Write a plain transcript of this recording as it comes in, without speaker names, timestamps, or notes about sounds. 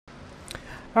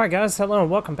Alright guys, hello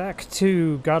and welcome back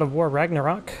to God of War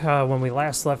Ragnarok. When we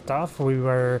last left off, we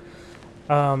were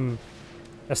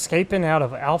escaping out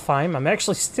of Alfheim. I'm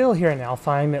actually still here in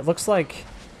Alfheim. It looks like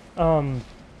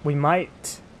we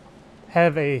might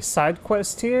have a side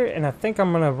quest here, and I think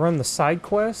I'm going to run the side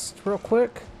quest real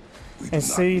quick and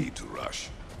see. We do not need to rush.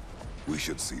 We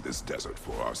should see this desert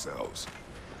for ourselves.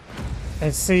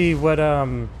 And see what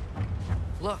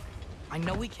Look, I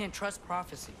know we can't trust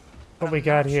prophecy. what but we I'm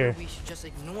got not here. Sure we should just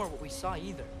ignore what we saw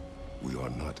either. We are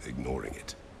not ignoring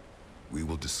it. We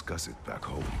will discuss it back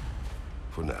home.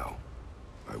 For now,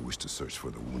 I wish to search for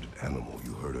the wounded animal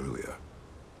you heard earlier.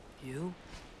 You?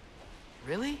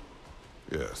 Really?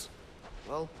 Yes.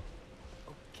 Well,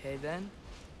 okay then.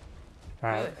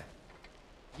 Alright. Good.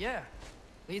 Yeah,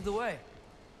 lead the way.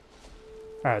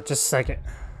 Alright, just a second.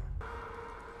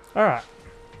 Alright.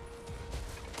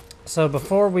 So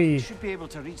before we... should be able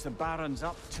to reach the barrens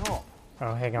up top.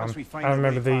 Oh, hang on. Once we find I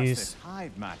remember a way past these. this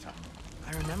hive matter.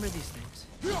 I remember these things.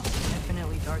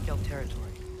 Definitely Dark Elf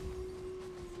territory.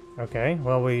 Okay,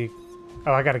 well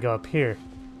oh, I gotta go up here.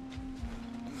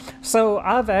 So,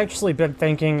 I've actually been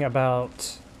thinking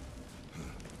about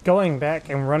going back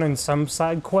and running some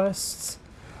side quests,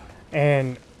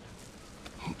 and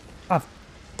I've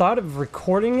thought of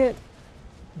recording it,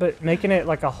 but making it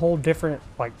like a whole different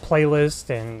like playlist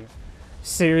and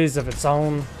series of its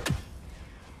own.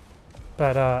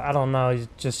 But I don't know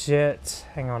just yet.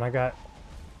 Hang on, I got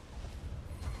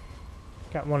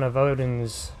one of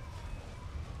Odin's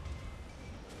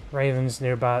ravens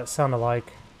nearby, it sounded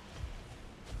like.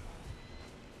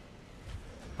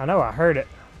 I know I heard it.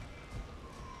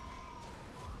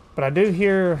 But I do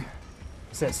hear...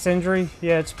 Is that Sindri?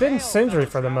 Yeah, it's been Sindri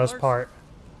for the most part.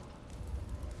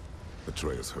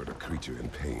 Atreus heard a creature in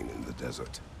pain in the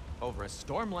desert. Over a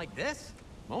storm like this?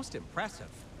 Most impressive.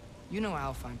 You know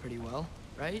Alfheim pretty well,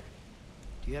 right?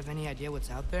 Do you have any idea what's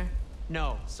out there?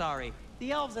 No, sorry.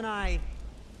 The elves and I...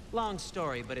 Long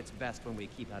story, but it's best when we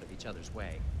keep out of each other's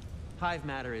way. Hive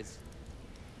matter is...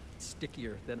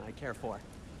 stickier than I care for.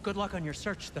 Good luck on your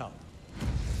search, though.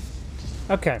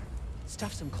 Okay.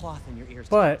 Stuff some cloth in your ears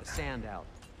to But- get the sand out.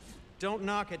 Don't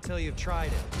knock it till you've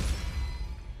tried it.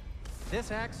 This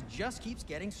axe just keeps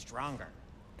getting stronger.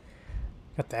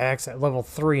 Got the axe at level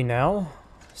 3 now.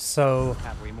 So...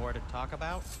 Have we more to talk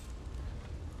about?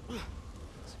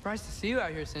 Surprised to see you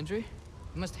out here, Sindri.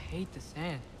 You must hate the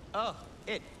sand. Oh,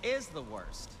 it is the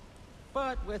worst.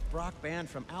 But with Brock banned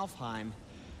from Alfheim,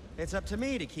 it's up to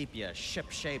me to keep you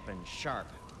ship-shape and sharp.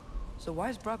 So why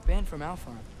is Brock banned from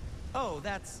Alfheim? Oh,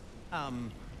 that's, I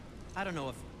don't know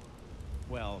if...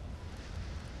 Well,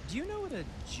 do you know what a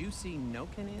juicy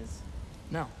noken is?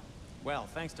 No. Well,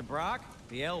 thanks to Brock,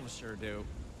 the elves sure do.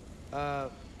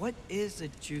 What is a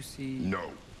juicy... No.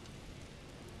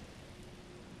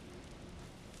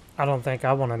 I don't think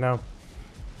I want to know.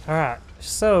 Alright,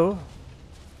 so...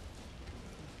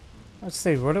 Let's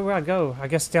see, where do I go? I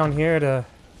guess down here to...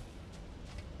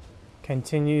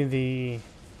 continue the...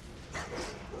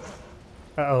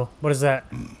 Uh-oh, what is that?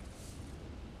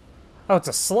 Oh, it's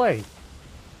a sleigh.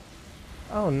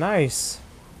 Oh, nice.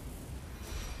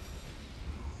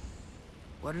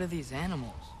 What are these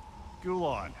animals?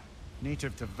 Gulon,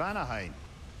 native to Vanaheim.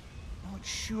 Not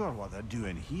sure what they're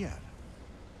doing here.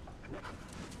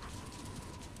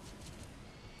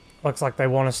 Looks like they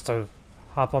want us to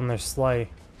hop on their sleigh.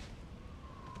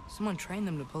 Someone trained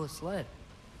them to pull a sled.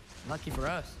 Lucky for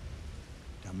us.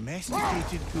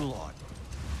 Domesticated Gulon.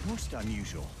 Most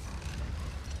unusual.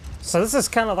 So this is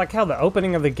kind of like how the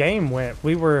opening of the game went.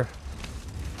 We were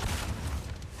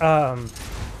on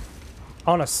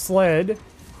a sled,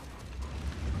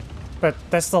 but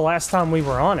that's the last time we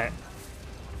were on it.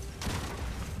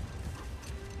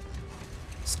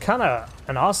 It's kind of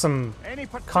an awesome Any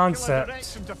particular concept.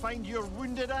 direction to find your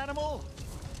wounded animal?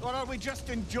 Or are we just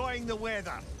enjoying the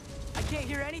weather? I can't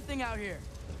hear anything out here.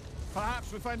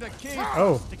 Perhaps we find a cave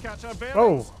Oh. to catch our bearings?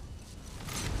 Oh,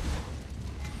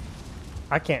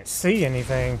 I can't see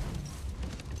anything.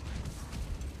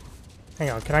 Hang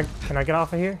on, can I get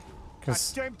off of here? A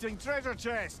 'Cause tempting treasure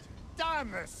chest.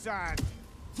 Damn the sand.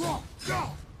 well,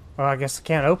 I guess I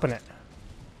can't open it.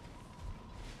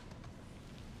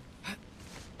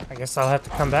 I guess I'll have to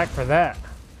come back for that.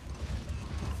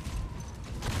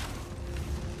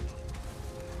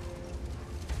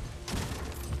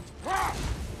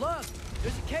 Look,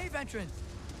 there's a cave entrance.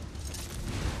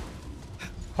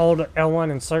 Hold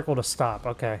L1 and circle to stop.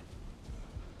 Okay.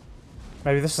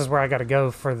 Maybe this is where I gotta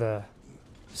go for the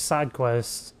side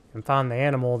quest and find the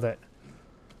animal that...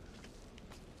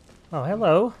 Oh,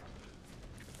 hello.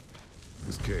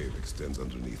 This cave extends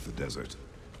underneath the desert.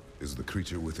 Is the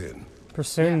creature within?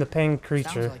 Pursuing the pinged Sounds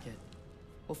creature. like it.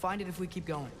 We'll find it if we keep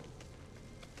going.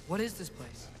 What is this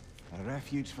place? A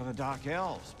refuge for the Dark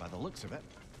Elves, by the looks of it.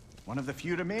 One of the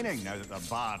few remaining now that they're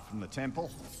barred from the temple.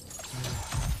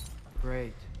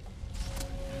 Great.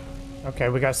 Okay,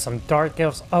 we got some dark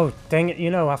elves. Oh, dang it,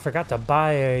 you know, I forgot to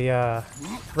buy a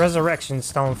resurrection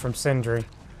stone from Sindri.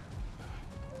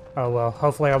 Oh well,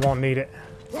 hopefully I won't need it.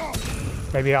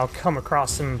 Maybe I'll come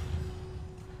across him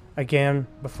again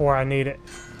before I need it.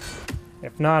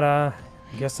 If not, I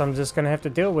guess I'm just gonna have to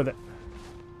deal with it.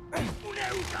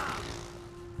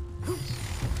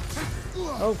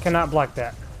 Oh, cannot block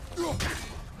that.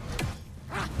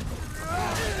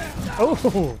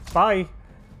 Oh, bye.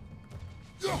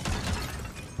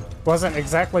 Wasn't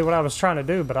exactly what I was trying to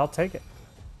do, but I'll take it.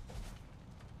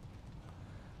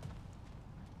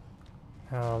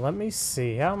 Let me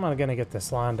see. How am I going to get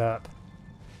this lined up?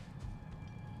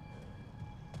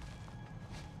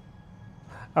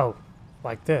 Oh,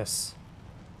 like this.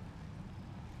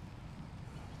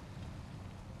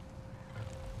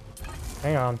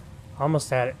 Hang on.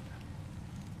 Almost had it.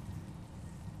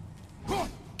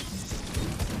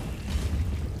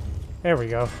 There we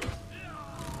go.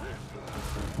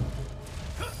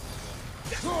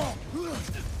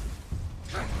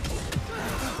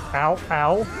 Ow,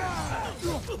 ow.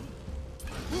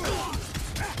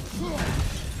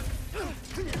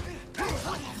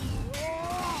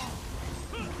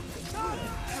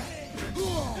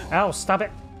 Ow, stop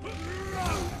it.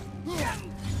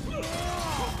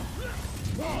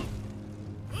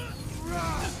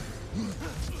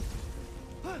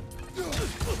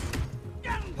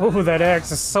 Oh, that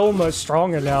axe is so much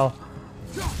stronger now.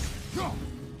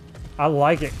 I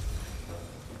like it.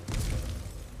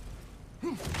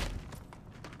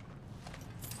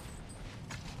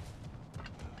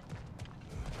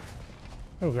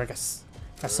 Oh, I guess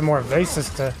got some more vases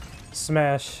to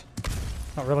smash.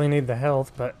 Don't really need the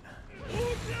health, but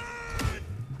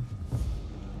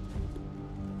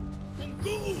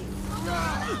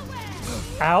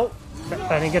ow!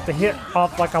 I didn't get the hit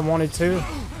off like I wanted to.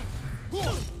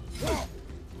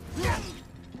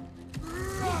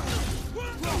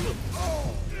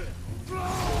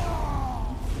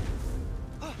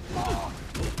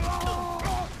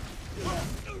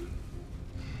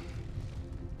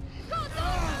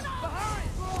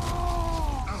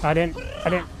 I didn't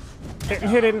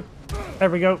hit him. There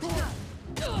we go.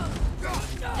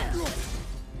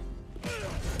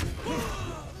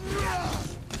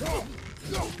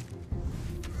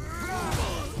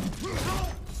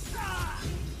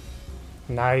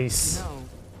 Nice. You know,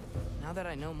 now that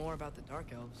I know more about the Dark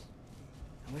Elves,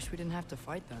 I wish we didn't have to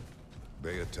fight them.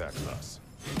 They attacked us.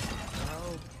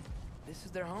 Well, this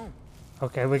is their home.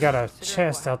 Okay, we got a Considering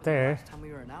chest what out happened there. Last time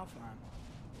we were in Alfarm.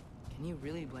 Can you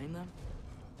really blame them?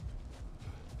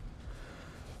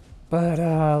 But,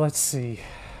 let's see.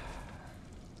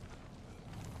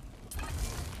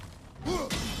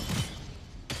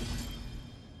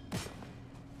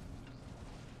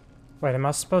 Wait, am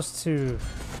I supposed to...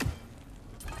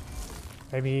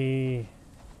 Maybe...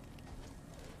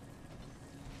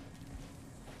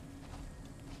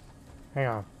 Hang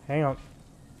on, hang on.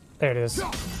 There it is.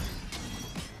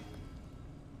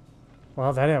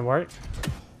 Well, that didn't work.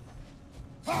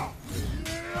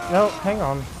 No, hang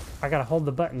on. I gotta hold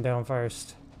the button down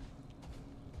first.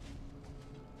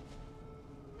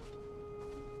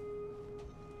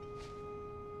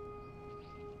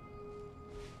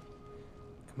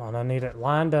 Come on, I need it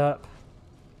lined up.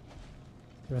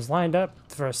 It was lined up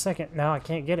for a second, now I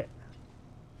can't get it.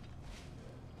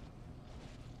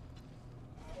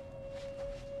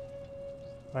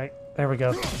 Right, there we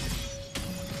go.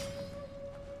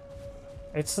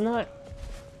 It's not...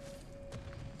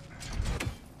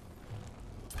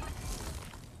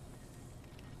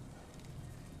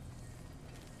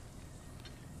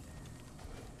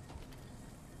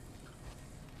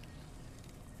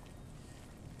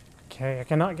 Okay, I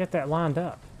cannot get that lined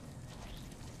up.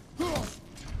 I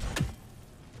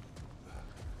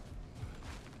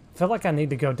feel like I need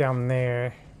to go down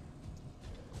there.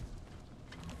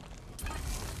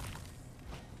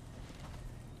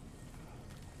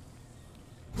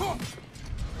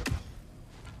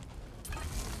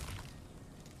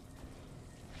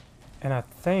 And I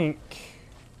think...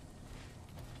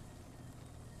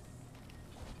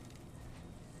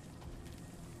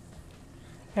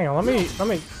 Hang on, let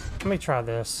me try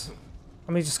this.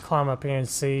 Let me just climb up here and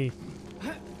see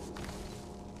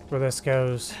where this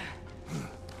goes.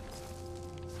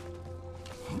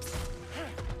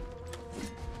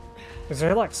 Is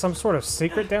there like some sort of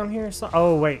secret down here?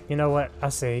 Oh wait, you know what? I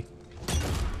see.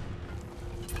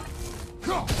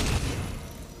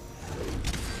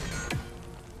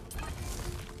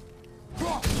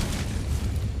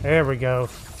 There we go.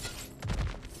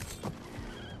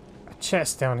 A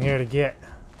chest down here to get.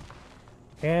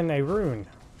 And a rune.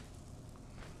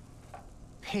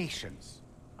 Patience.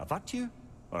 A virtue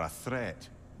or a threat?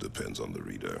 Depends on the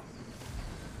reader.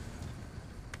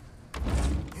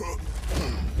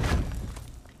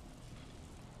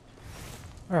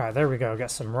 Alright, there we go.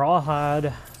 Got some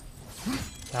rawhide.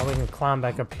 Now we can climb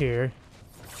back up here.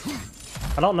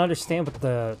 I don't understand what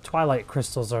the twilight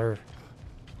crystals are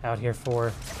out here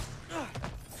for.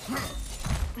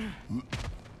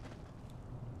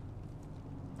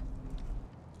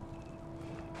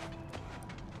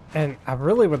 And I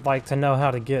really would like to know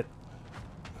how to get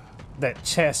that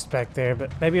chest back there, but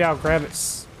maybe I'll grab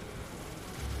it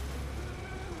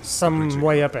some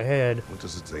way up ahead. What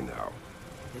does it say now?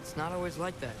 It's not always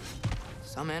like that.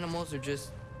 Some animals are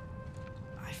just...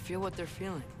 I feel what they're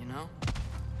feeling, you know?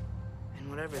 And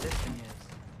whatever this thing is,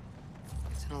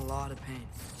 it's in a lot of pain.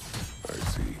 I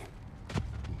see.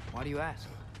 Why do you ask?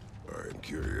 I am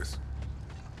curious.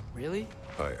 Really?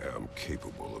 I am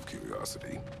capable of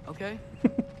curiosity. Okay.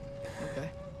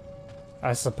 Okay.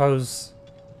 I suppose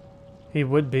he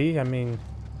would be. I mean...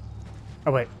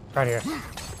 Oh, wait. Right here.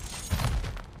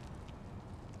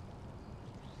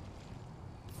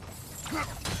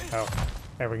 Oh,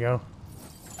 there we go.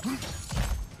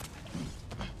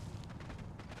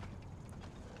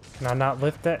 Can I not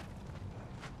lift it?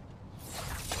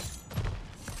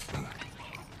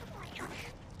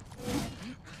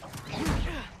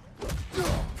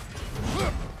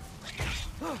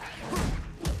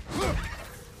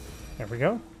 There we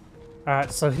go.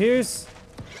 Alright, so here's...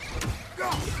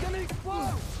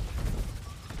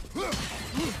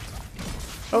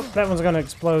 Oh, that one's gonna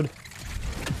explode.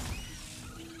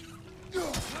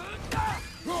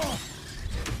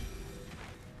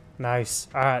 Nice.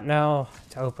 Alright, now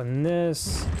to open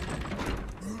this.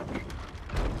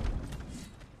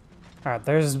 Alright,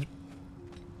 there's...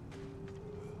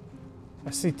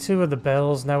 I see 2 of the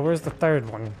bells. Now, where's the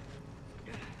 3rd one?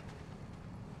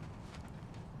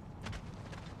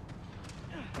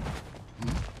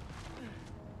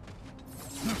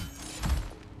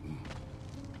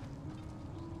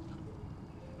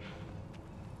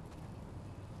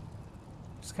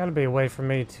 There's gotta be a way for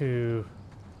me to...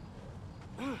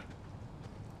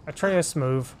 Atreus,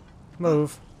 move.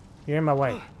 Move. You're in my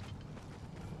way.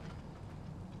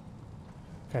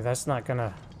 Okay, that's not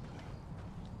gonna...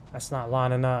 That's not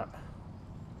lining up.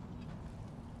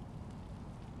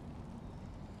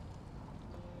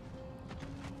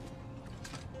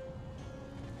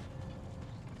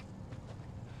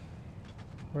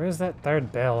 Where's that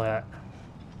 3rd bell at?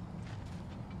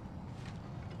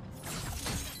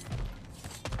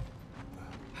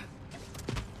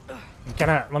 Can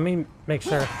I... Let me make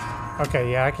sure...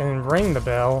 Okay, yeah, I can ring the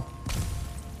bell.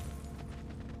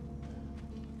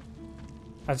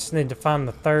 I just need to find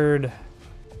the 3rd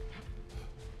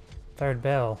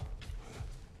bell.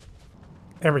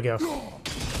 There we go. I've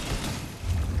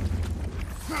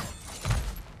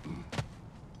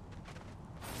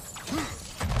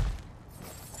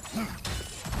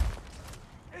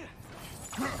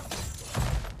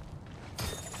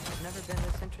never been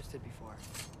this interested before.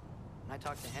 When I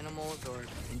talk to animals or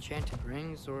enchanted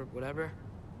rings or whatever.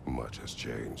 Much has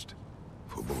changed.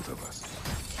 For both of us.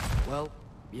 Well,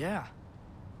 yeah.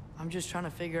 I'm just trying to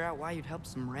figure out why you'd help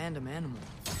some random animal.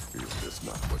 Is this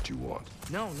not what you want?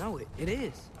 No, it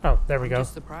is. Oh, there we I'm go.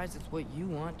 just surprised it's what you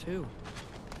want too.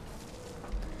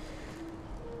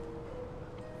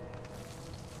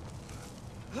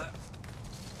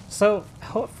 So,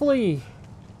 hopefully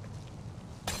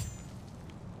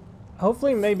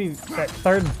maybe that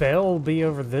 3rd bell will be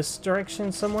over this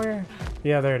direction somewhere.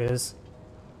 Yeah, there it is.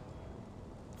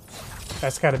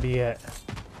 That's gotta be it.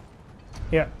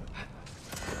 Yep.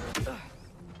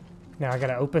 Now I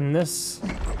gotta open this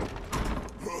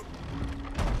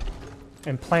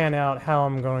and plan out how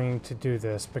I'm going to do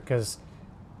this, because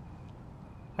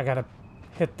I gotta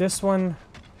hit this one.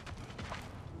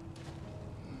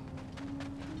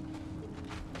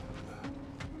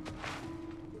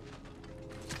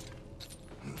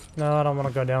 No, I don't want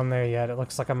to go down there yet. It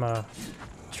looks like I'm gonna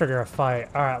trigger a fight.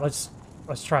 All right, let's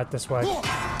try it this way.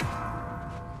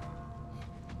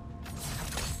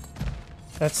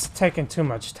 That's taking too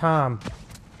much time.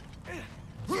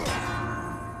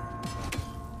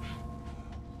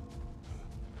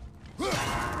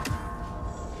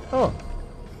 Oh,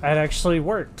 that actually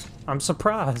worked. I'm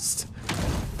surprised.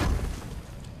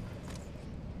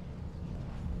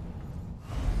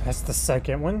 That's the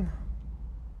 2nd one.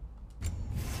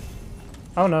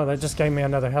 Oh no, that just gave me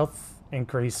another health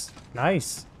increase.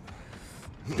 Nice.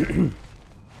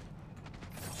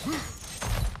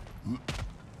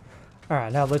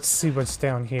 Alright, now let's see what's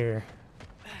down here.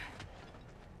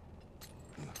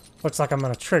 Looks like I'm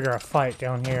gonna trigger a fight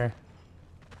down here.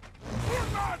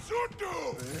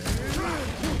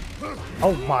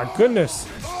 Oh my goodness!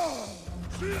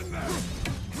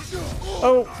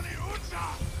 Oh!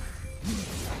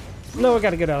 No, I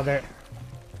gotta get out of there.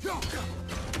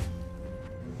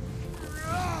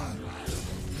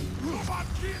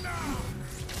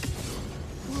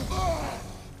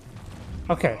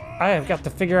 Okay, I have got to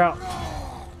figure out.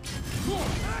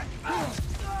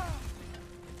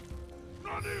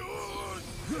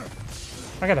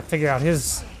 I gotta figure out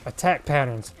his attack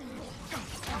patterns.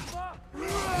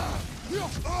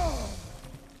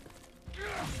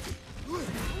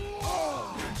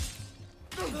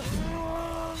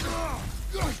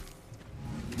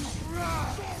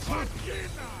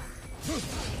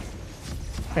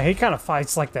 And he kind of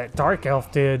fights like that Dark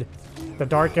Elf did. The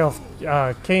Dark Elf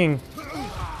King.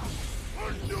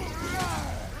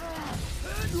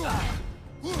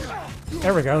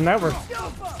 There we go, now we're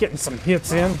getting some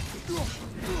hits in.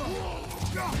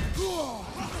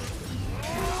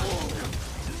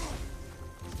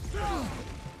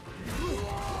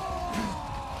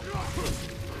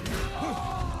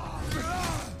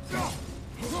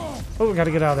 Oh, we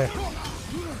gotta get out of there.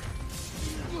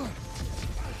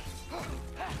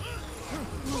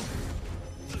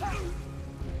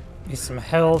 Need some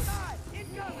health.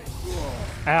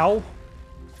 Ow.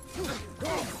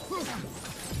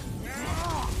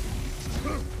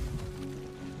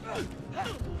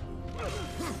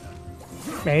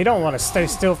 Man, you don't want to stay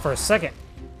still for a second.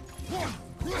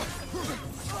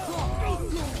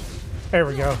 There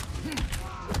we go.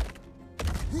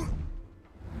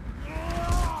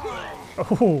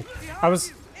 Oh, I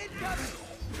was...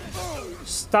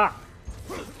 Stop.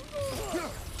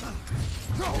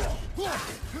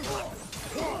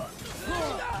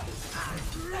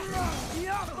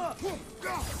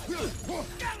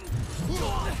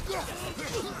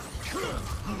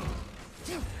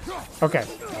 Okay.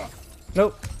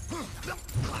 Nope.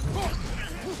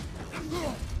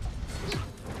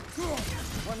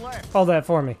 Hold that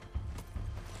for me.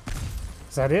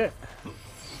 Is that it?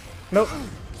 Nope.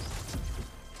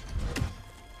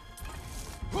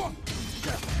 Are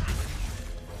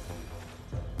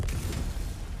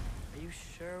you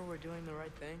sure we're doing the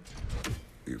right thing?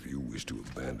 If you wish to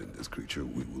abandon this creature,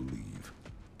 we will leave.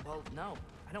 Well, no.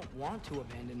 I don't want to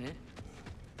abandon it.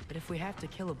 But if we have to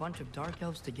kill a bunch of dark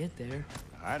elves to get there...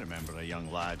 I remember a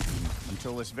young lad who,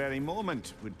 until this very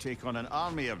moment, would take on an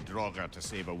army of Draugr to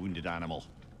save a wounded animal.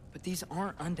 But these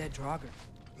aren't undead Draugr.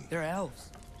 They're elves.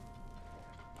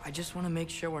 I just want to make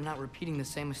sure we're not repeating the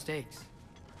same mistakes.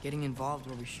 Getting involved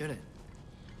where we shouldn't.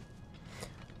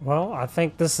 Well, I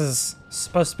think this is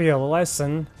supposed to be a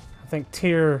lesson. I think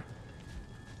Tyr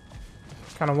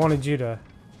kind of wanted you to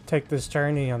take this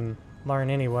journey and learn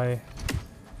anyway.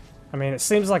 I mean, it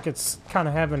seems like it's kind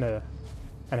of having an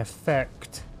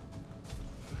effect.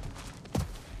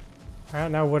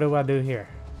 Alright, now what do I do here?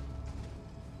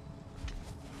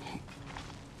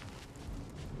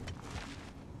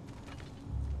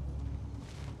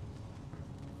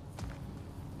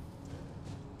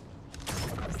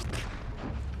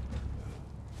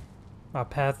 My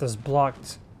path is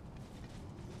blocked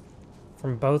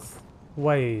from both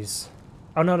ways.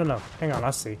 Oh, no, no, no. Hang on,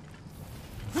 I see.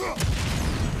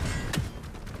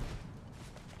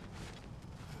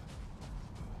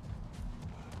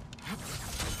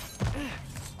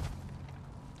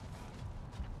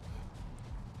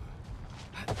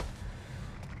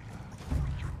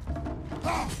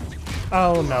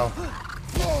 Oh, no.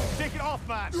 Take it off,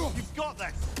 man! You've got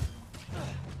this!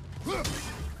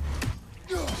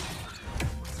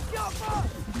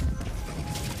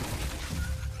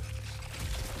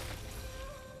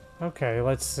 Okay,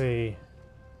 let's see.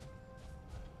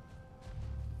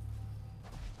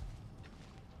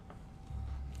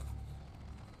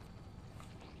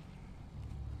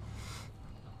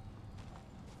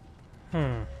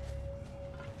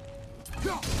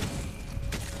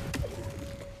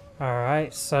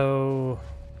 Alright, so...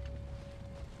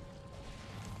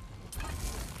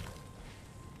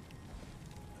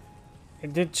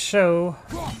 It did show...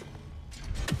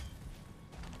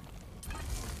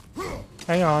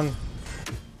 Hang on.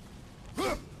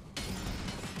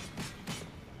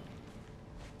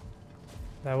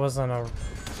 That wasn't a...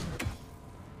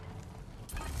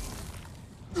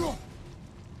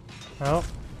 Oh.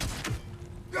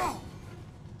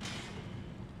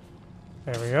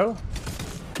 There we go.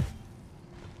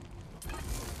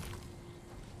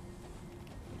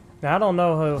 Now, I don't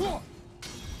know who...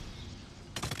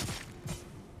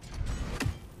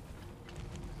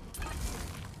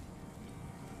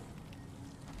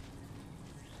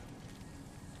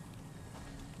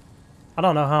 I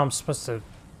don't know how I'm supposed to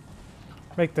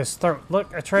make this throw.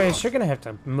 Look, Atreus, you're gonna have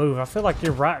to move. I feel like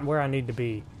you're right where I need to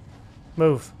be.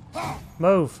 Move.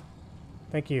 Move.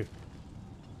 Thank you.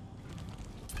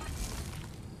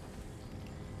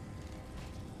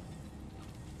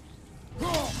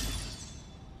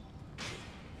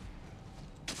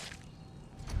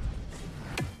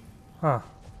 Huh.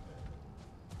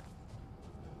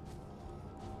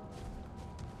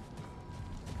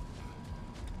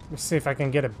 Let me see if I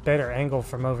can get a better angle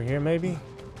from over here, maybe.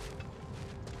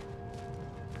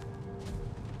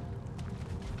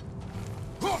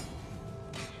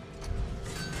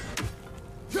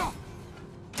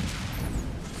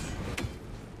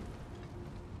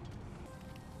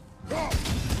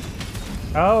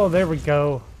 Oh, there we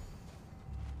go.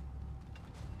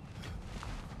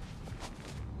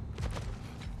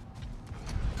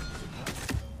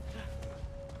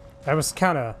 That was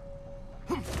kind of...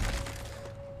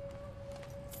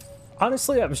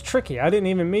 Honestly, that was tricky. I didn't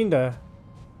even mean to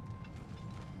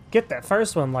get that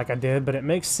first one like I did, but it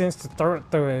makes sense to throw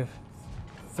it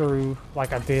through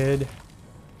like I did.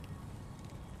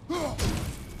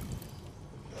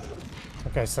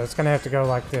 Okay, so it's gonna have to go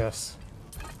like this.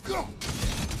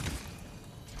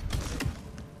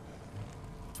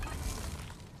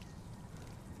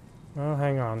 Oh,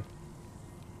 hang on.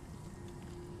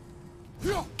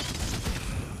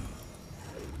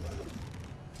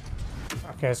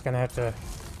 Okay, it's gonna have to...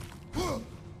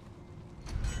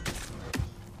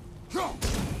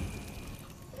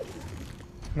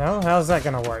 No? How's that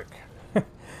gonna work?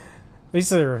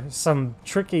 These are some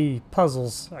tricky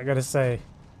puzzles, I gotta say.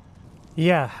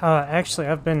 Yeah, actually,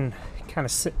 I've been kind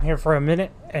of sitting here for a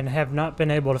minute and have not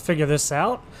been able to figure this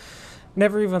out.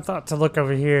 Never even thought to look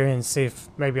over here and see if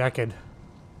maybe I could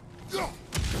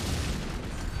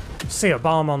see a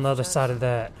bomb on the other side of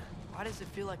that. Why does it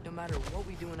feel like no matter what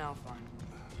we do in Alfheim,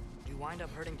 we wind up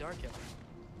hurting Dark Elves?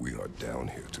 We are down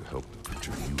here to help the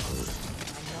creature you heard.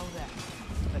 I know that,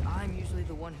 but I'm usually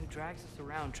the one who drags us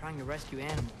around trying to rescue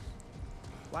animals.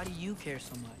 Why do you care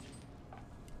so much?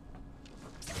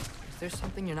 Is there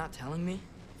something you're not telling me?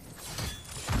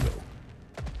 No.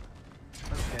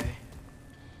 Okay.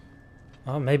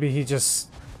 Oh, maybe he just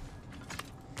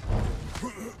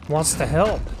wants to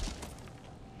help.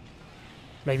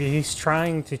 Maybe he's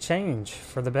trying to change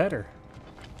for the better.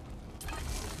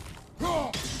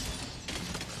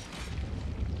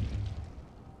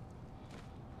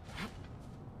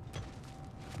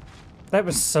 That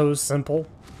was so simple.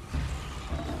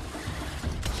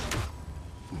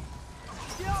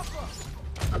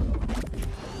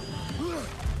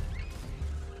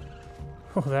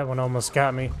 Oh, that one almost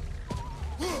got me.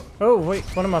 Oh, wait,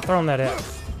 what am I throwing that at?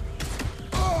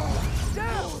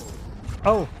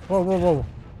 Oh, whoa, whoa, whoa.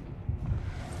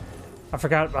 I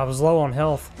forgot I was low on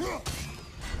health.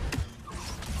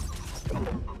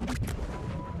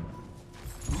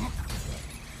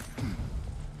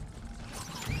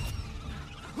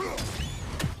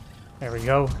 There we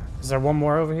go. Is there one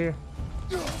more over here?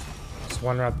 There's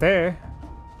one right there.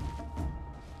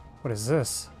 What is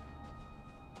this?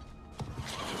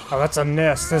 Oh, that's a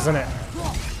nest, isn't it?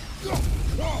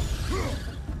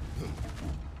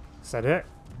 Is that it?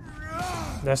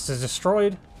 Nest is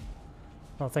destroyed. I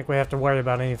don't think we have to worry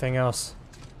about anything else.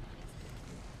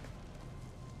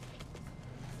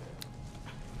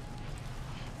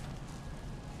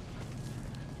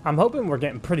 I'm hoping we're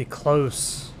getting pretty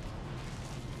close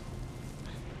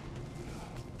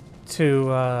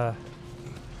to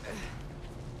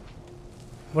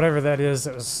whatever that is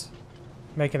that was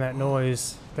making that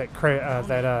noise that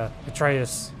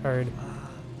Atreus heard.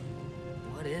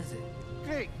 What is it?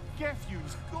 Great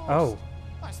Geffune's ghost! Oh.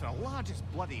 That's the largest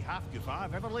bloody half-goof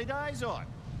I've ever laid eyes on.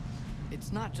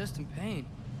 It's not just in pain.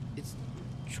 It's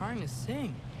trying to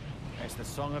sing. It's the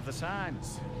Song of the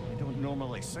Sands. They don't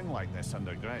normally sing like this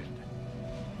underground.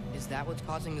 Is that what's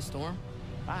causing the storm?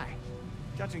 Aye.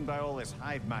 Judging by all this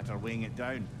hive matter weighing it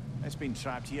down, it's been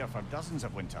trapped here for dozens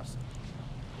of winters.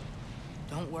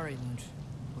 Don't worry, Lunch.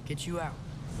 We'll get you out.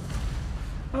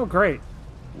 Oh, great.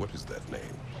 What is that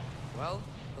name? Well,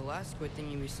 the last squid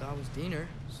thingy we saw was Diener,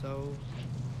 so...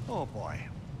 Oh boy.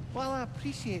 While I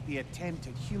appreciate the attempt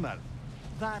at humor,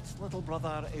 that, little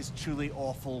brother, is truly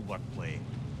awful wordplay.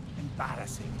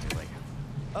 Embarrassing, really.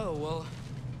 Oh, well,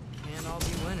 can't all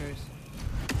be winners.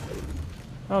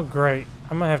 Oh, great.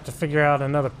 I'm gonna have to figure out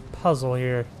another puzzle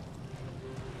here.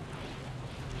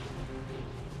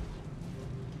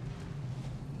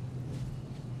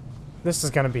 This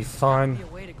is gonna be fun. There'd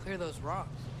be a way to clear those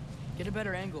rocks. Get a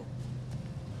better angle.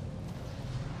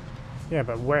 Yeah,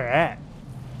 but where at?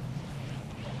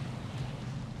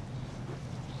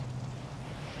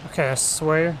 Okay, I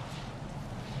swear.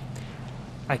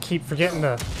 I keep forgetting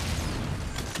to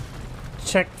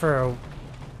check for a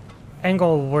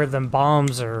angle where them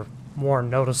bombs are more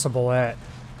noticeable at.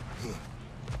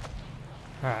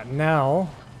 Alright, now...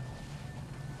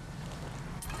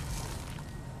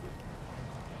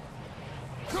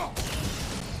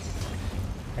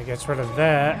 I gets rid of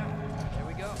that. There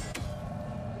we go.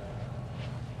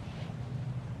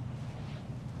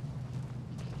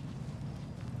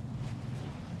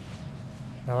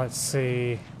 Now let's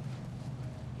see.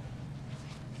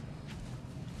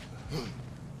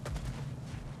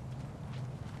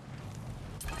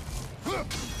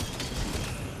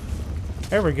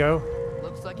 There we go.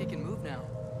 Looks like it can move now,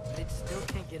 but it still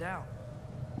can't get out.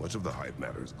 Much of the hive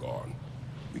matter is gone.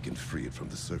 We can free it from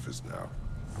the surface now.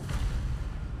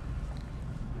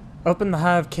 Open the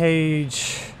hive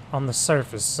cage on the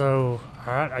surface. So,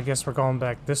 alright, I guess we're going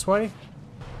back this way.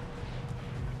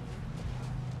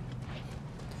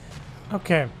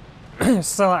 Okay.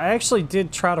 So I actually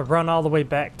did try to run all the way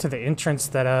back to the entrance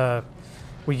that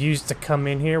we used to come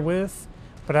in here with,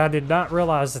 but I did not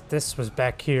realize that this was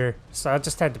back here, so I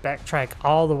just had to backtrack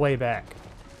all the way back.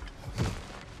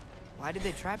 Why did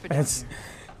they trap it down here?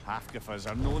 Half-goofers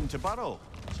are known to burrow,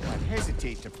 so I'd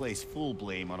hesitate to place full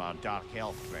blame on our dark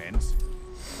elf friends.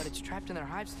 But it's trapped in their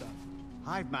hive stuff.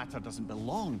 Hive matter doesn't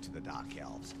belong to the dark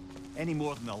elves, any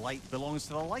more than the light belongs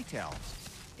to the light elves.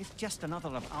 It's just another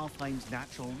of Alfheim's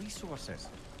natural resources,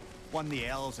 one the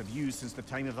elves have used since the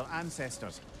time of their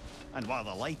ancestors. And while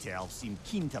the light elves seem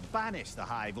keen to banish the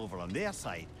hive over on their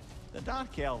side, the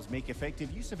dark elves make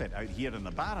effective use of it out here in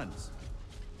the barrens.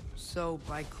 So,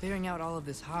 by clearing out all of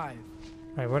this hive,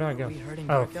 Wait, where do I are go? we hurting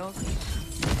Oh, dark elves?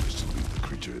 Wish to leave the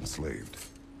creature enslaved.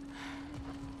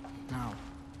 No.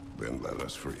 Then let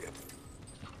us free it.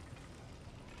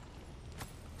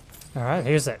 alright,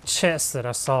 here's that chest that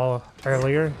I saw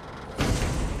earlier.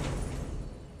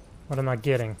 What am I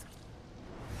getting?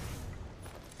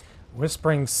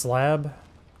 Whispering slab.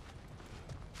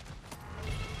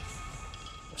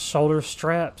 Shoulder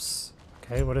straps.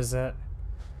 Okay, what is that?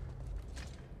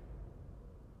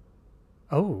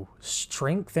 Oh,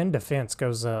 strength and defense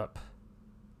goes up.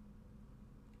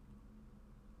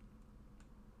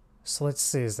 So let's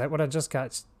see, is that what I just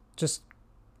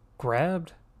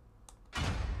grabbed?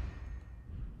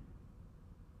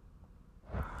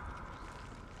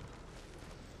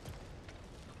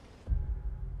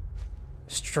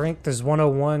 Strength is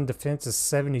 101, defense is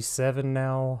 77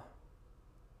 now.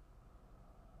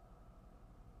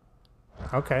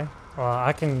 Okay, well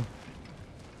I can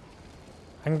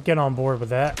get on board with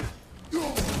that.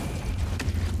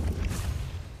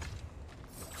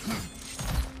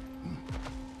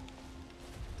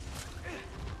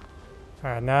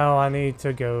 Alright, now I need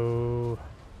to go...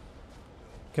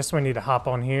 Guess we need to hop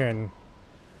on here and...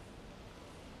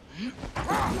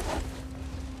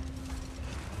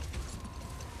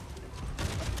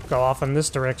 go off in this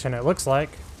direction, it looks like.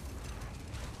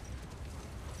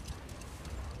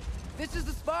 This is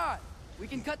the spot! We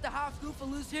can cut the half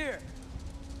goofa loose here.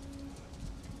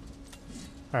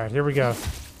 Alright, here we go.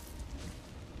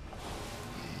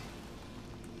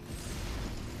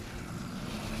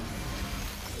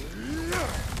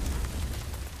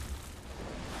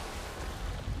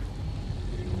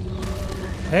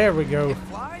 There we go. It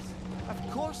flies?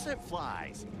 Of course it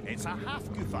flies. It's a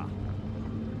half-goofa.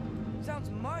 Sounds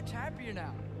much happier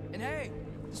now. And hey,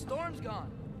 the storm's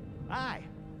gone. Aye,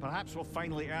 perhaps we'll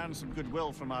finally earn some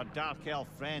goodwill from our dark elf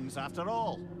friends after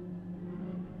all.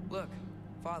 Look,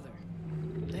 Father,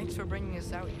 thanks for bringing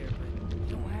us out here, but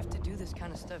you don't have to do this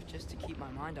kind of stuff just to keep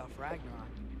my mind off Ragnarok,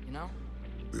 you know?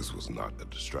 This was not a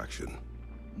distraction.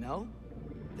 No?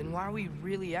 Then why are we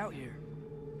really out here?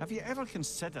 Have you ever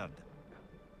considered?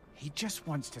 He just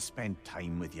wants to spend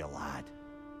time with you, lad.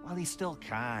 While he still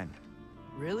can.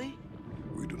 Really?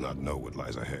 We do not know what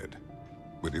lies ahead.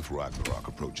 But if Ragnarok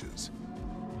approaches,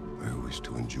 I wish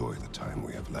to enjoy the time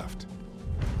we have left.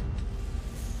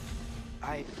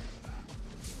 I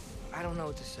don't know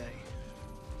what to say.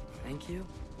 Thank you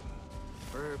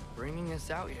for bringing us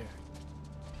out here.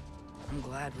 I'm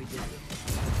glad we did it.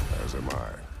 As am I.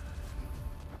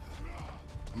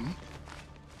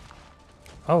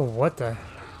 Oh, what the...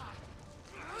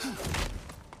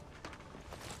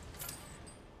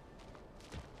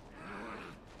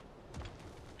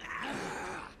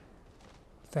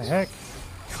 The heck?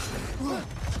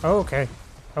 Oh, okay.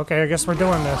 Okay, I guess we're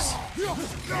doing this.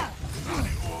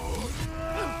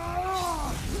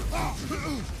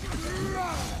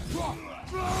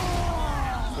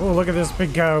 Oh, look at this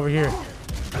big guy over here.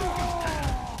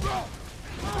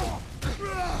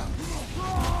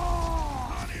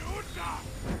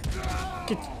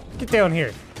 Get down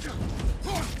here.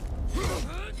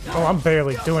 Oh, I'm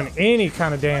barely doing any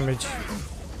kind of damage.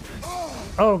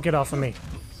 Oh, get off of me.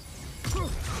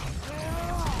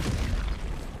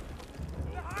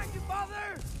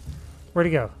 Where'd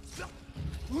he go?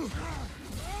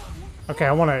 Okay,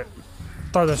 I want to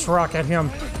throw this rock at him.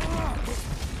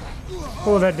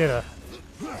 Oh, that did a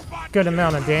good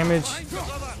amount of damage.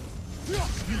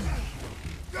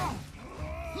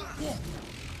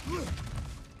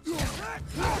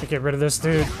 To get rid of this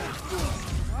dude.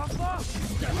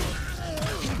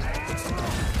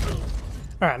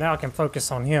 Alright, now I can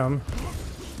focus on him.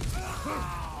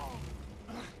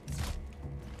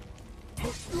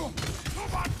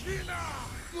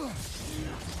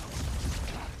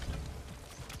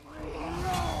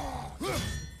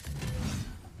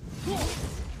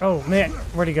 Oh man,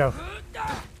 where'd he go?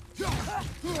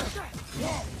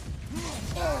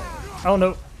 Oh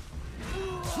no.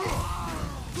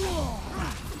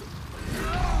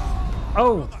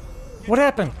 Oh, what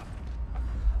happened?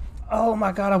 Oh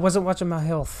my god, I wasn't watching my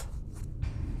health.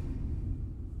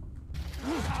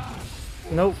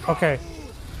 Nope, okay.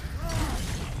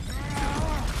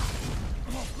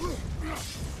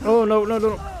 Oh no, no,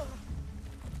 no.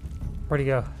 Where'd he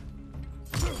go?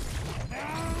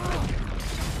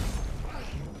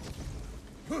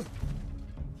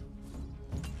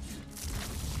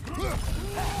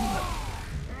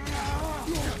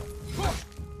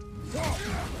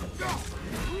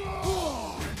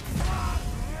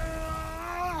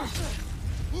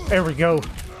 There we go.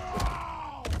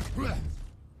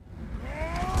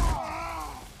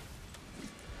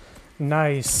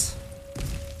 Nice.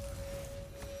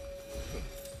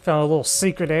 Found a little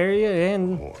secret area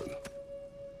and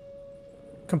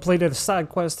completed a side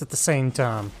quest at the same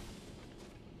time.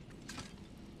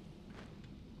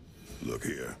 Look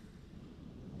here.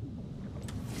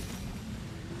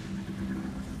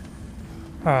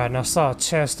 Alright, now I saw a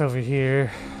chest over here.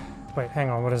 Wait, hang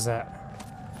on, what is that?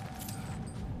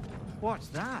 What's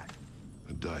that?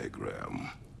 A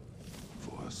diagram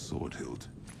for a sword hilt.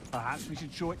 Perhaps we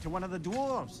should show it to one of the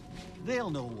dwarves. They'll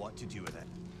know what to do with it.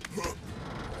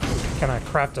 Can I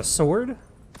craft a sword?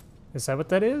 Is that what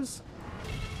that is?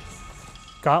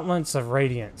 Gauntlets of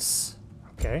Radiance.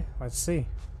 Okay, let's see.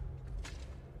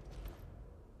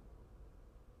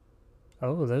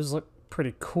 Oh, those look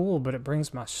pretty cool, but it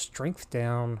brings my strength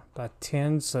down by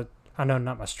 10, so... I know,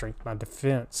 not my strength, my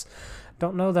defense.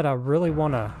 Don't know that I really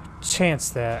want to chance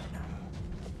that.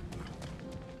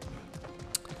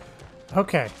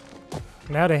 Okay,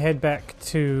 now to head back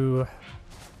to...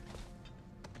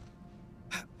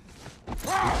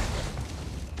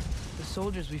 The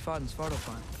soldiers we fought in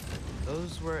Svartalfheim,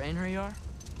 those were Einherjar? I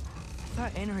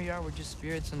thought Einherjar were just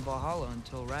spirits in Valhalla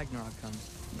until Ragnarok comes.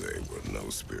 They were no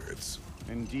spirits.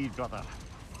 Indeed, brother.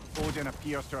 Odin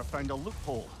appears to have found a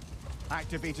loophole.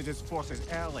 Activated his forces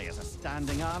early as a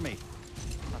standing army.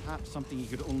 Perhaps something he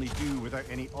could only do without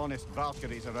any honest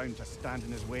Valkyries around to stand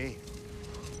in his way.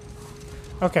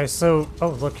 Okay, so... Oh,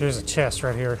 look, here's a chest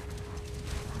right here.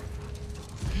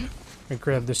 Let me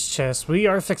grab this chest. We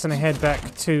are fixing to head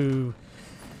back to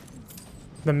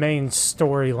the main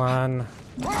storyline.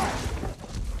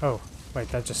 Oh, wait,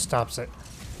 that just stops it.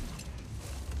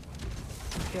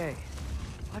 Okay,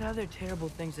 what other terrible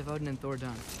things have Odin and Thor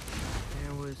done?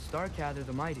 There was Starkather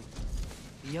the Mighty,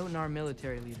 the Jotnar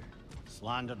military leader.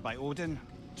 Slandered by Odin,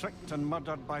 tricked and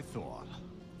murdered by Thor.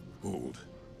 Hold.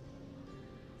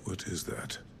 What is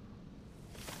that?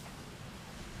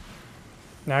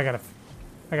 Now I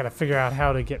gotta figure out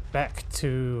how to get back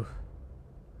to...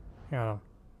 You know...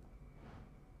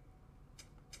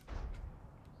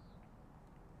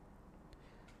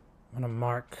 I'm gonna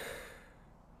mark...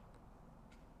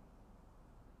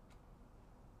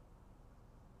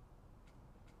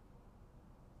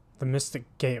 The Mystic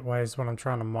Gateway is what I'm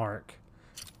trying to mark.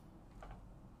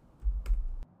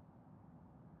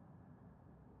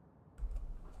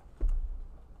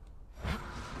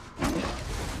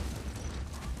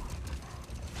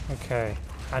 Okay,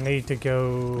 I need to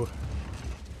go...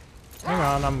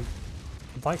 Hang on,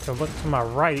 I'd like to look to my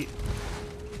right.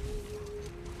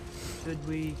 Should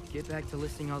we get back to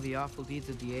listing all the awful deeds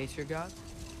of the Aesir gods?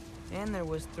 And there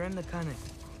was Thrym the Cunning,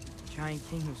 the giant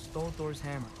king who stole Thor's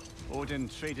hammer. Odin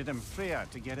traded him Freya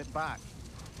to get it back,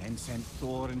 then sent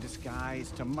Thor in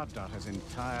disguise to murder his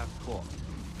entire court.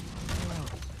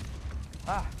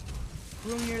 Ah,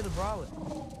 room near the Brawler,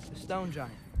 the stone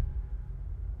giant.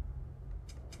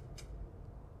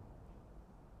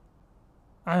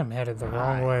 I am headed the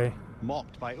wrong way.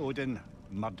 Mocked by Odin,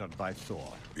 murdered by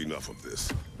Thor. Enough of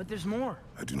this. But there's more.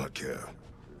 I do not care.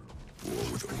 War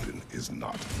with Odin is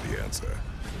not the answer.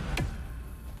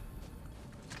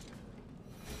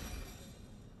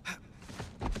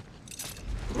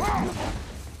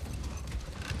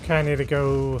 Okay, I need to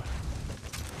go...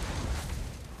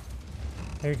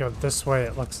 I need to go this way,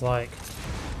 it looks like.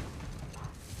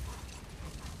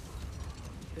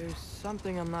 There's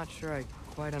something I'm not sure I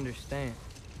quite understand.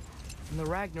 In the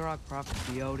Ragnarok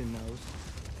prophecy Odin knows,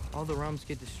 all the realms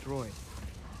get destroyed,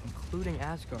 including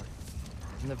Asgard.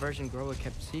 In the version Groa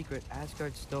kept secret,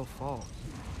 Asgard still falls.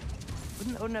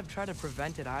 Wouldn't Odin have tried to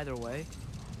prevent it either way?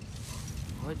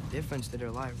 What difference did her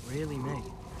lie really make?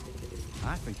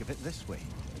 I think of it this way.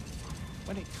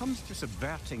 When it comes to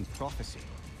subverting prophecy,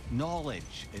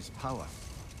 knowledge is power.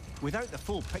 Without the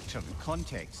full picture and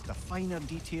context, the finer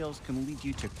details can lead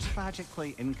you to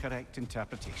tragically incorrect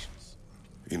interpretations.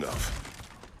 Enough.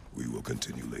 We will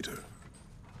continue later.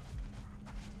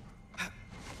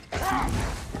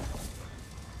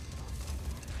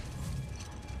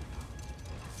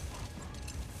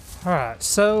 Alright,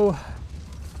 so...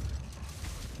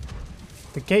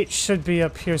 the gate should be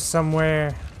up here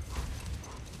somewhere.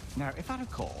 Now, if I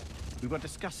recall, we were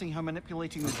discussing how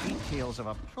manipulating the details of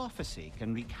a prophecy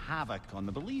can wreak havoc on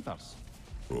the believers.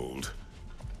 Hold.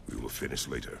 We will finish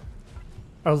later.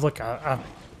 Oh look, I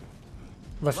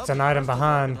left an item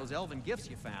behind. Those elven gifts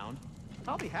you found.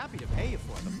 I'll be happy to pay you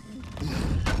for them.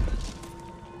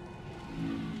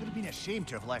 Would have been a shame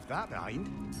to have left that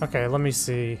behind. Okay, let me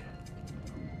see.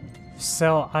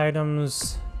 Sell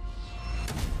items.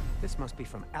 This must be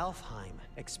from Alfheim.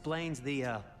 Explains the,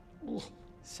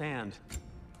 sand.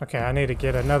 Okay, I need to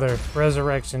get another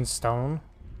resurrection stone.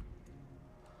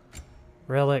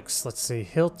 Relics, let's see.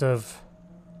 Hilt of...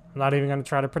 I'm not even going to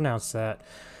try to pronounce that.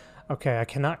 Okay, I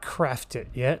cannot craft it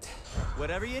yet.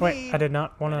 Whatever you Wait, need. I did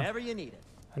not want to... Whenever you need it.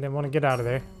 I didn't want to get out of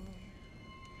there.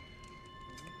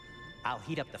 I'll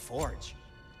heat up the forge.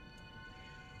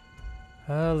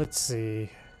 Let's see.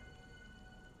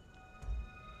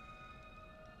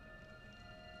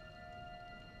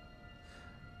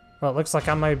 Well, it looks like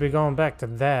I might be going back to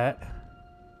that.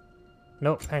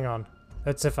 Nope, hang on.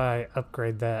 That's if I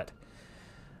upgrade that.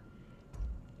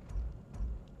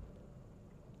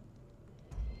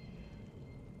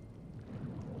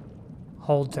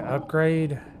 Hold to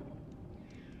upgrade.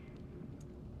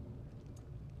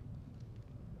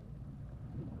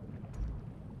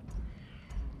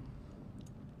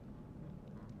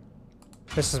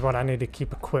 This is what I need to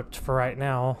keep equipped for right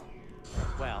now.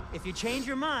 Well, if you change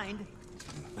your mind...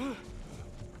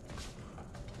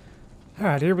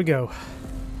 Alright, here we go.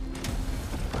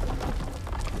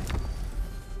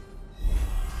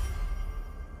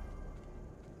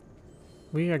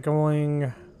 We are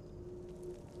going...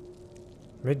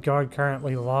 Midgard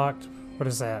currently locked. What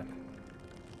is that?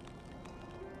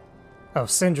 Oh,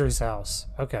 Sindri's house.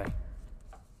 Okay.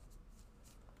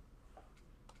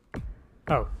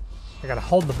 Oh, I gotta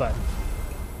hold the button.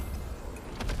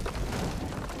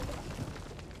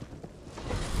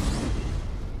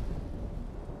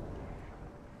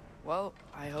 Well,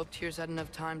 I hope Tyr's had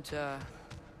enough time to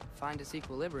find its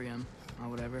equilibrium, or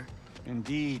whatever.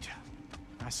 Indeed.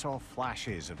 I saw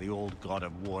flashes of the old god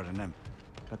of war in him,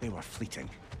 but they were fleeting.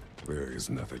 There is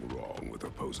nothing wrong with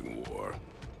opposing war,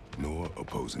 nor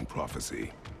opposing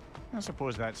prophecy. I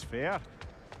suppose that's fair.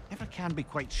 Never can be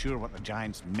quite sure what the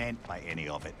giants meant by any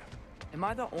of it. Am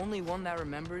I the only one that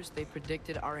remembers they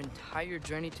predicted our entire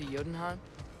journey to Jotunheim?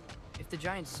 If the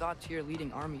giants saw Tyr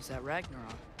leading armies at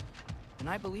Ragnarok, then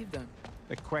I believe them.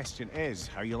 The question is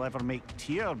how you'll ever make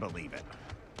Tyr believe it.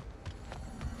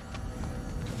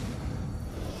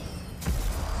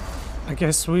 I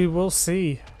guess we will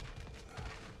see.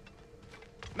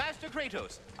 Master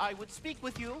Kratos, I would speak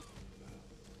with you.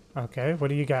 Okay, what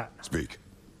do you got? Speak.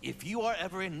 If you are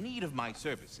ever in need of my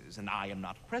services and I am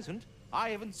not present, I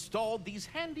have installed these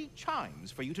handy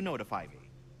chimes for you to notify me.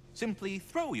 Simply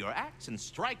throw your axe and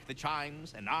strike the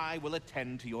chimes, and I will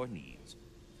attend to your needs.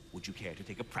 Would you care to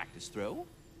take a practice throw?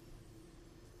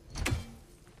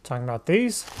 Talking about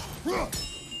these?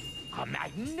 A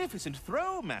magnificent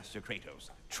throw, Master Kratos.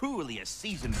 Truly a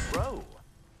seasoned pro.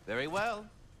 Very well.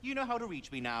 You know how to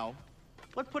reach me now.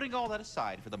 But putting all that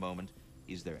aside for the moment,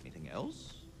 is there anything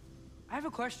else? I have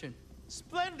a question.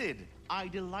 Splendid! I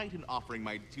delight in offering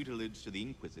my tutelage to the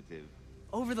inquisitive.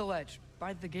 Over the ledge,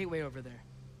 by the gateway over there.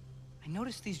 I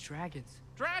noticed these dragons.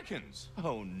 Dragons?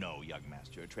 Oh no, young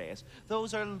Master Atreus.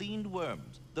 Those are leaned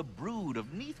worms, the brood of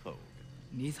Nithhog.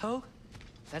 Nithhog?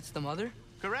 That's the mother?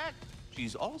 Correct.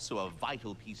 She's also a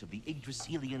vital piece of the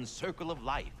Yggdrasilian circle of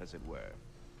life, as it were.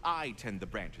 I tend the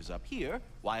branches up here,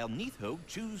 while Nithhog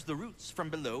chews the roots from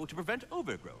below to prevent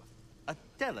overgrowth. A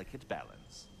delicate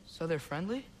balance. So they're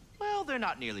friendly? Well, they're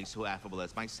not nearly so affable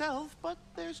as myself, but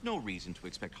there's no reason to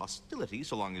expect hostility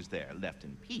so long as they're left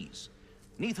in peace.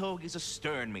 Nithhog is a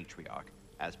stern matriarch,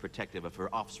 as protective of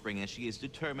her offspring as she is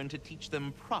determined to teach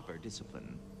them proper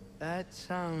discipline. That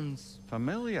sounds...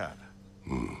 Familiar.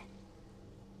 All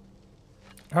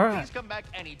right, Please come back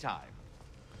anytime.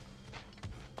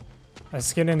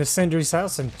 let's get into Sindri's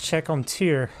house and check on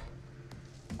Tyr.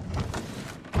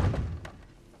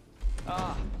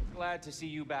 Ah, glad to see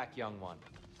you back, young one.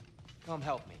 Come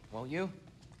help me, won't you?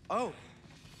 Oh,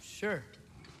 sure.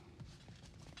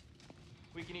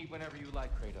 We can eat whenever you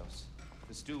like, Kratos.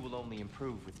 The stew will only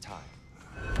improve with time.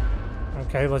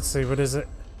 Okay, let's see, what is it?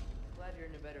 Glad you're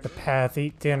in a better The mood. path,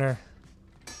 eat dinner.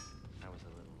 I was a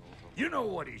little over. You know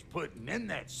what he's putting in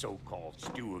that so-called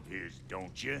stew of his,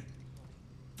 don't you?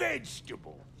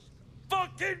 Vegetables.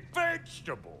 Fucking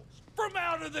vegetables. From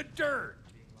out of the dirt.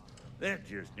 That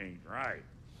just ain't right.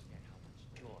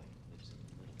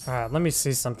 Alright, let me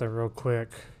see something real quick.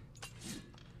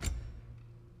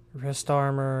 Wrist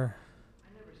armor. I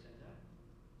never said that.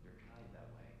 You're kind that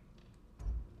way.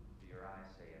 Do your eyes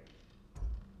say everything?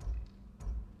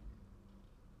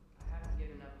 I haven't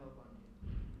given up hope on you.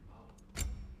 Oh. You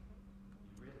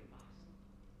really must.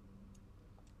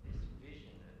 This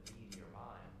vision of Aesir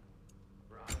mine,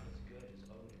 where I'm as good as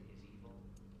Odin is evil.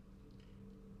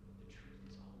 The truth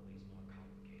is always more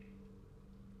complicated.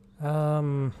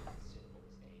 Simple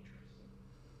is dangerous.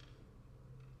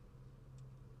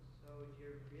 So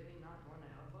you're really not going to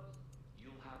help us?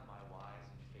 You'll have my wise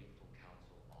and faithful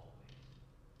counsel always.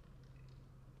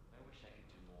 I wish I could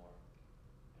do more.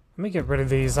 Let me get rid of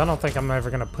these. I don't think I'm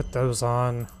ever gonna put those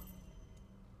on.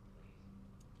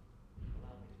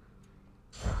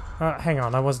 Hang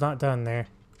on, I was not done there.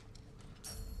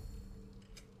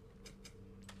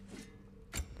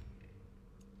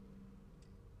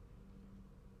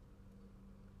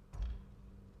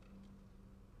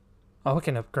 Oh, we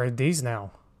can upgrade these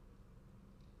now.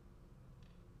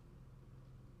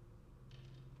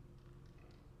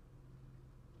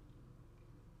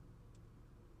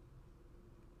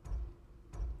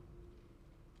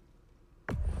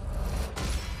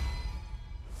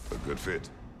 A good fit.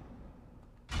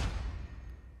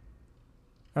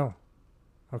 Oh.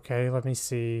 Okay, let me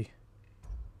see.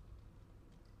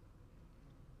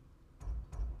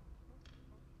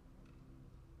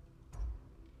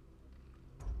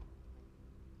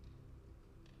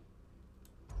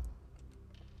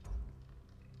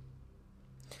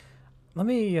 Let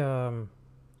me,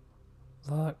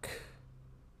 look.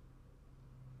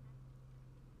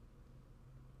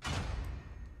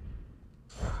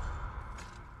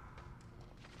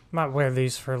 Might wear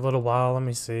these for a little while. Let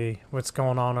me see what's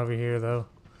going on over here, though.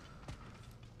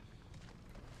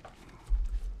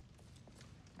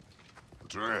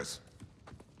 Atreus,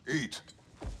 eat.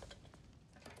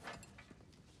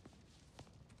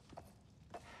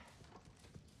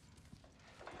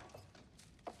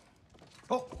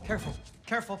 Oh, careful,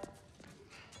 careful.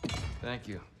 Thank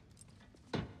you.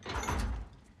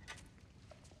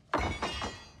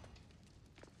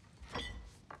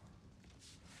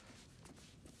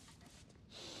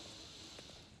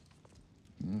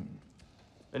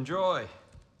 Enjoy.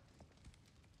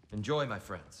 Enjoy, my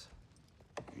friends.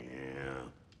 Yeah.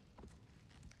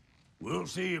 We'll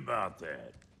see about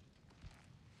that.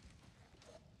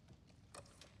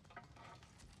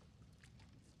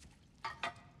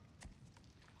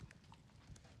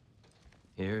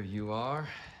 Here you are.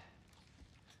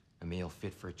 A meal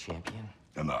fit for a champion.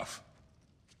 Enough.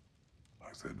 I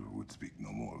said we would speak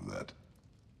no more of that.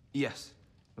 Yes,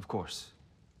 of course.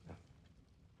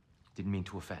 Didn't mean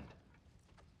to offend.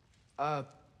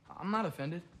 I'm not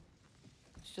offended.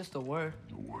 It's just a word.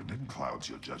 The word that clouds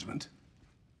your judgment.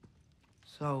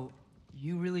 So,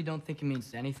 you really don't think it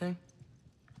means anything?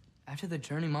 After the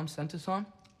journey Mom sent us on?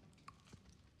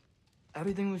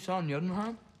 Everything we saw in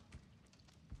Jotunheim?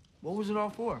 What was it all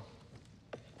for?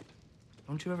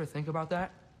 Don't you ever think about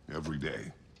that? Every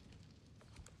day.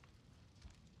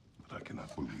 But I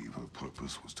cannot believe her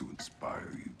purpose was to inspire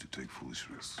you to take foolish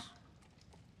risks.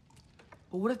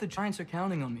 But what if the giants are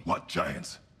counting on me? What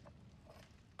giants?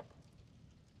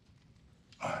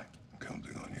 I'm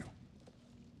counting on you.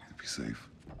 To be safe.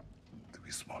 To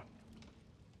be smart.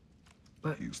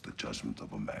 But- Use the judgment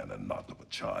of a man and not of a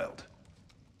child.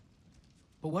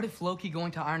 But what if Loki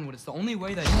going to Ironwood is the only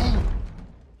way that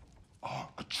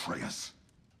Atreus.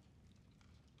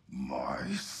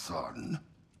 My son.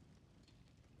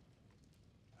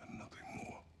 And nothing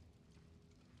more.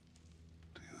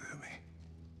 Do you hear me?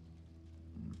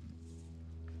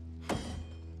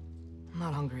 I'm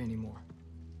not hungry anymore.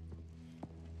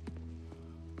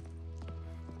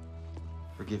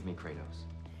 Forgive me, Kratos.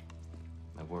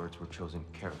 My words were chosen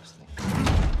carelessly.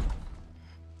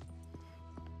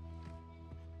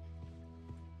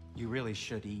 You really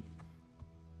should eat.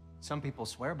 Some people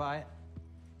swear by it.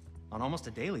 On almost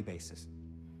a daily basis.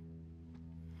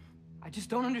 I just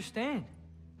don't understand.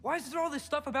 Why is there all this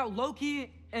stuff about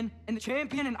Loki and the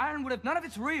champion and Ironwood if none of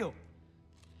it's real?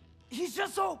 He's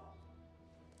just so...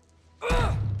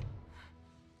 Ugh!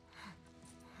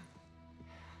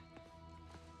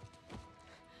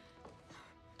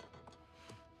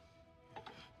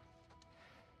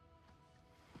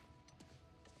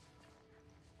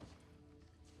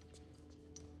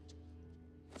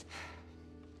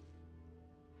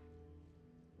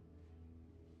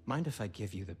 Mind if I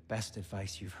give you the best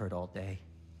advice you've heard all day?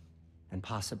 And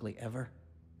possibly ever?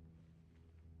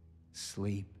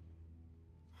 Sleep.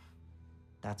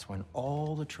 That's when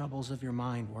all the troubles of your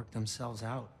mind work themselves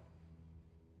out.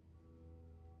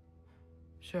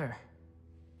 Sure.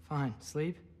 Fine.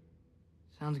 Sleep?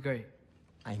 Sounds great.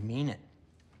 I mean it.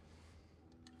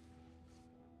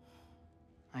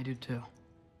 I do too.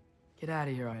 Get out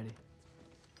of here, Heidi.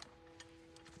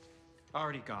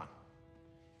 Already gone.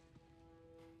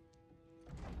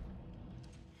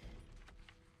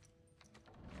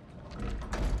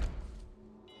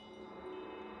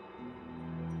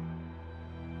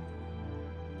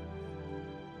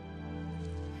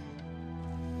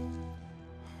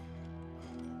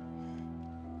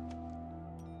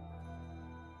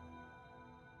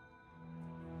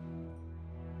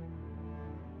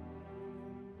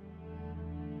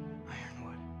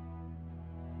 Ironwood.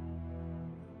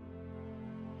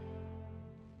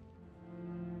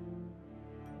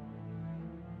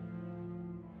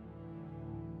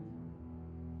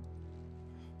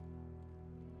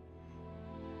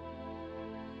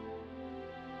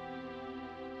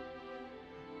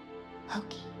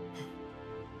 Loki.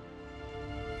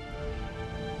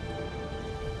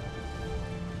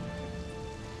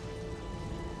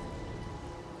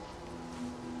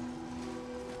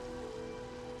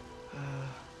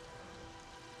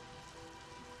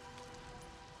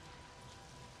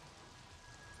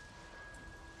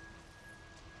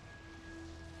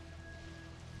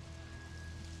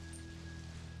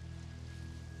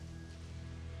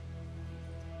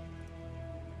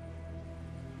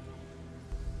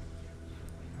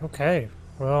 Okay,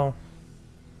 well...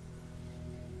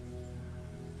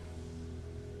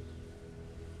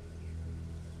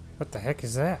 What the heck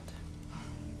is that?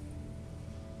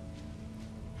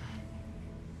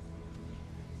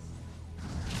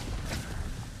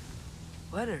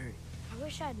 Letter. I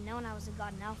wish I'd known I was a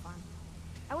god in Alfheim.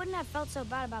 I wouldn't have felt so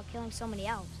bad about killing so many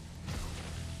elves.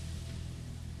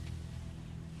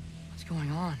 What's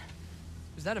going on?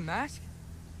 Is that a mask?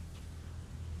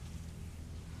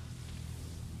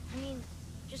 I mean,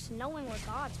 just knowing we're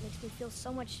gods makes me feel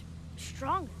so much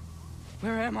stronger.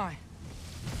 Where am I?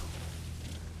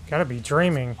 Gotta be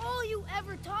dreaming. All you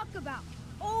ever talk about,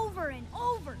 over and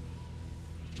over.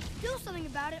 Do something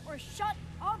about it or shut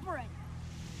up already.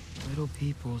 Little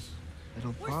people's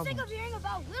little We're problems. sick of hearing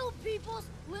about little people's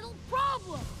little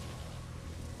problems.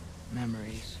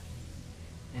 Memories.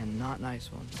 And not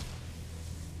nice ones.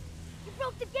 You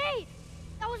broke the gate.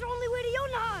 That was our only way to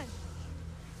Jotunheim.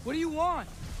 What do you want?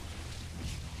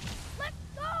 Let's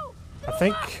go. I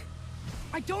think...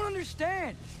 I don't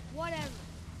understand. Whatever.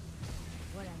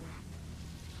 Whatever.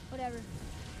 Whatever.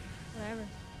 Whatever.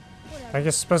 Whatever. I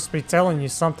guess supposed to be telling you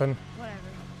something. Whatever.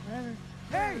 Whatever.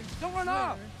 Hey, don't run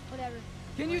off. Whatever.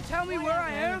 Can you tell me where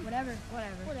I am? Whatever.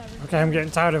 Whatever. Whatever. Okay, I'm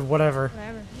getting tired of whatever.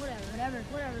 Whatever. Whatever. Whatever.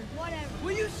 Whatever. Whatever.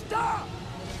 Will you stop?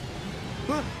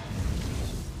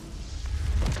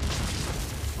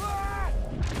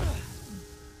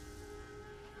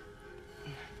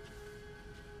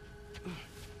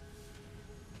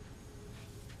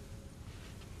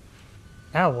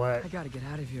 Now what? I gotta get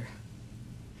out of here.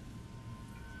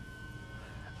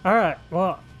 Alright,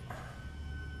 well...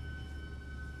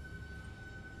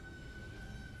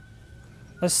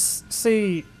 Let's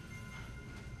see...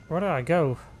 Where did I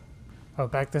go? Oh,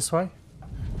 back this way?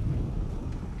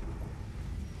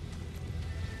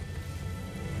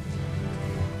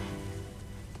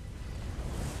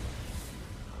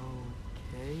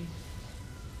 Okay.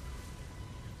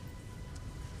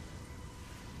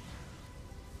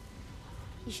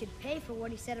 He should pay for what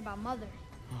he said about Mother.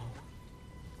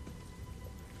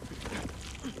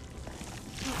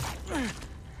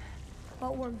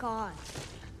 But we're gods.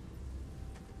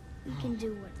 We can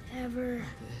do whatever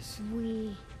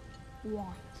we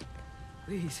want.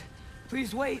 Please.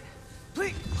 Please wait.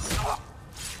 Please.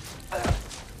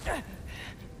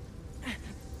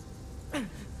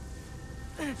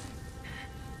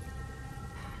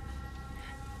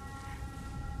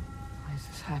 Why is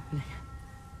this happening?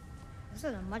 This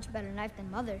is a much better knife than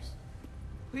Mother's.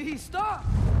 Please stop!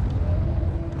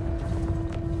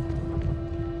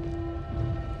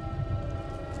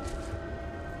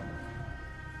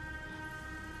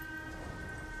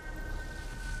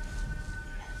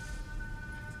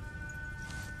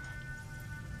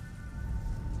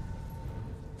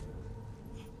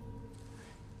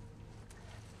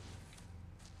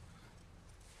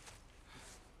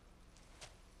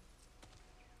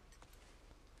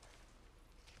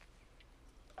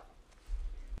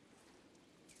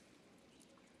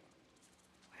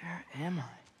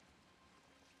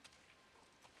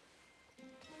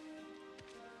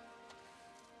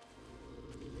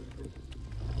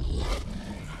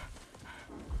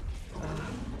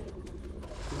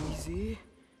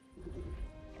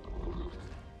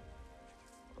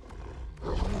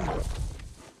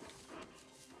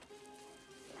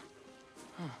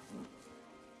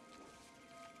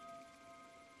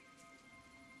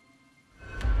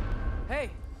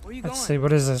 Where are you Let's going? see,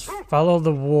 what is this? Follow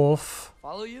the wolf.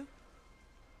 Follow you?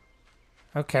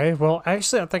 Okay, well,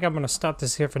 actually, I think I'm going to stop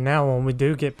this here for now. When we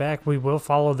do get back, we will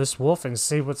follow this wolf and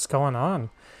see what's going on.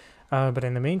 But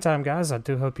in the meantime, guys, I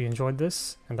do hope you enjoyed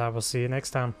this, and I will see you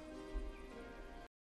next time.